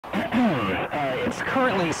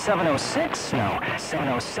currently 7:06, no,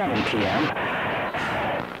 7:07 p.m.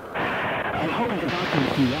 I'm hoping to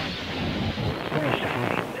document you that.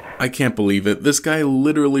 I can't believe it. This guy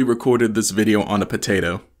literally recorded this video on a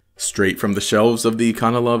potato. Straight from the shelves of the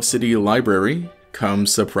Kanalov City Library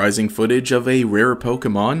comes surprising footage of a rare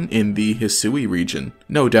Pokemon in the Hisui region.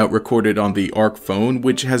 No doubt recorded on the Arc phone,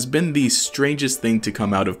 which has been the strangest thing to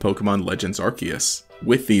come out of Pokemon Legends Arceus.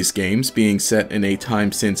 With these games being set in a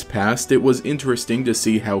time since past, it was interesting to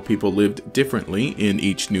see how people lived differently in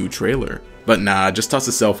each new trailer. But nah, just toss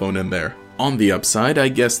a cell phone in there. On the upside, I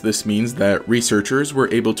guess this means that researchers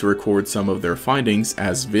were able to record some of their findings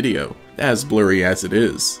as video, as blurry as it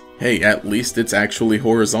is. Hey, at least it's actually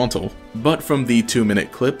horizontal. But from the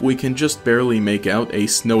 2-minute clip, we can just barely make out a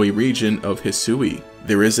snowy region of Hisui.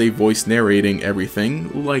 There is a voice narrating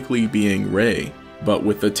everything, likely being Ray. But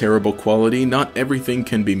with the terrible quality, not everything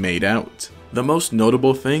can be made out. The most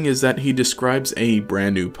notable thing is that he describes a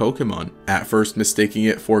brand new Pokemon, at first mistaking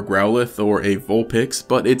it for Growlithe or a Vulpix,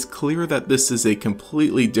 but it's clear that this is a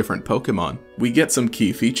completely different Pokemon. We get some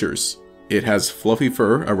key features. It has fluffy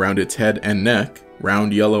fur around its head and neck,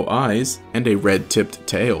 round yellow eyes, and a red-tipped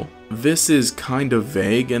tail. This is kind of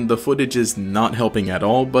vague and the footage is not helping at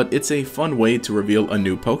all, but it's a fun way to reveal a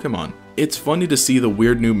new Pokemon. It's funny to see the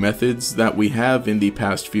weird new methods that we have in the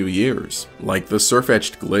past few years, like the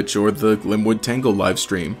Surf-Etched glitch or the Glimwood Tangle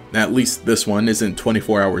livestream. At least this one isn't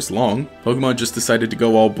 24 hours long. Pokemon just decided to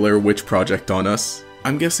go all Blair Witch Project on us.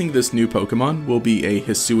 I'm guessing this new Pokemon will be a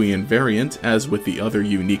Hisuian variant as with the other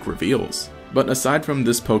unique reveals. But aside from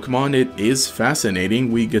this Pokemon, it is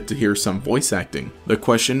fascinating we get to hear some voice acting. The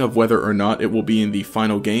question of whether or not it will be in the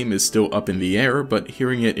final game is still up in the air, but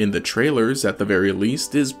hearing it in the trailers at the very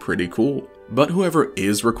least is pretty cool. But whoever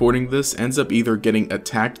is recording this ends up either getting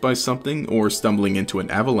attacked by something or stumbling into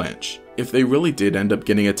an avalanche. If they really did end up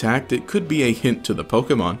getting attacked, it could be a hint to the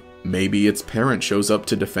Pokemon. Maybe its parent shows up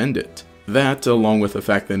to defend it. That, along with the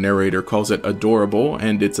fact the narrator calls it adorable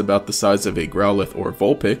and it's about the size of a Growlithe or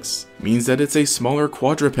Vulpix, means that it's a smaller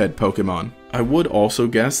quadruped Pokemon. I would also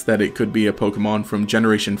guess that it could be a Pokemon from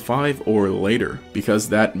Generation 5 or later, because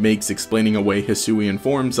that makes explaining away Hisuian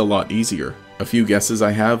forms a lot easier. A few guesses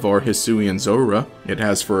I have are Hisuian Zorua. It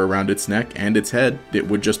has fur around its neck and its head. It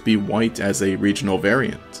would just be white as a regional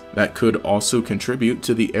variant. That could also contribute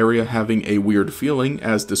to the area having a weird feeling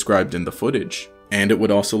as described in the footage. And it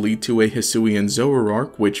would also lead to a Hisuian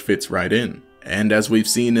Zoroark, which fits right in. And as we've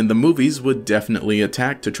seen in the movies, would definitely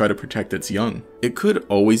attack to try to protect its young. It could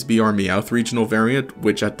always be our Meowth regional variant,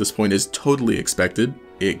 which at this point is totally expected.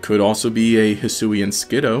 It could also be a Hisuian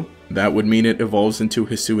Skiddo. That would mean it evolves into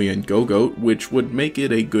Hisuian Gogoat, which would make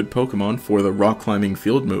it a good Pokemon for the rock climbing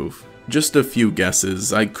field move. Just a few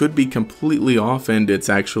guesses. I could be completely off and it's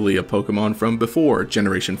actually a Pokemon from before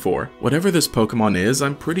Generation 4. Whatever this Pokemon is,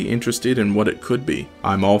 I'm pretty interested in what it could be.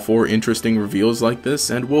 I'm all for interesting reveals like this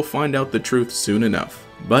and we'll find out the truth soon enough.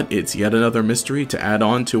 But it's yet another mystery to add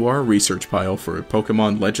on to our research pile for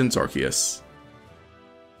Pokemon Legends Arceus.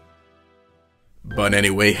 But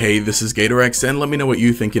anyway, hey, this is GatorX, and let me know what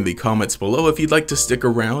you think in the comments below. If you'd like to stick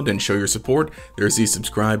around and show your support, there's the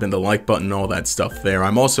subscribe and the like button, all that stuff there.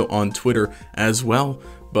 I'm also on Twitter as well.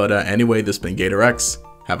 But anyway, this has been GatorX.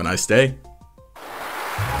 Have a nice day.